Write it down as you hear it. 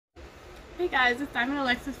Hey guys, it's Diamond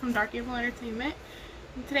Alexis from Dark Able Entertainment,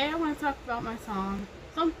 and today I want to talk about my song,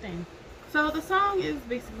 Something. So the song is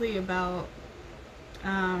basically about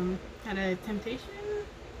kind of temptation,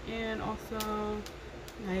 and also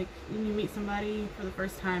like when you meet somebody for the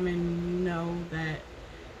first time and you know that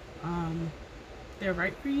they're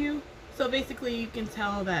right for you. So basically you can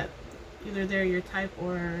tell that either they're your type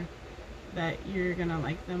or that you're gonna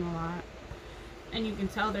like them a lot, and you can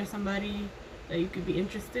tell there's somebody that you could be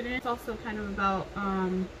interested in. It's also kind of about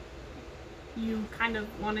you kind of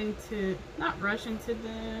wanting to not rush into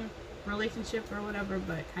the relationship or whatever,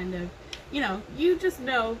 but kind of, you just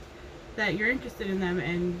know that you're interested in them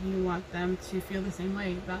and you want them to feel the same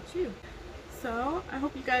way about you. So I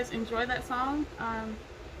hope you guys enjoy that song.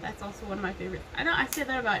 That's also one of my favorites. I know I say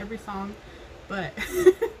that about every song, but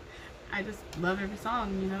I just love every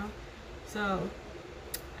song. So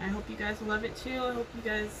I hope you guys love it too. I hope you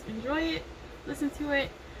guys enjoy it, listen to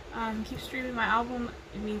it, keep streaming my album.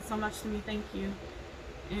 It means so much to me. Thank you.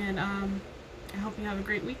 And I hope you have a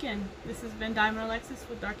great weekend. This has been Diamond Alexis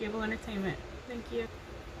with Dark Able Entertainment. Thank you.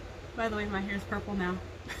 By the way, my hair is purple now.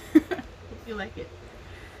 Hope you like it.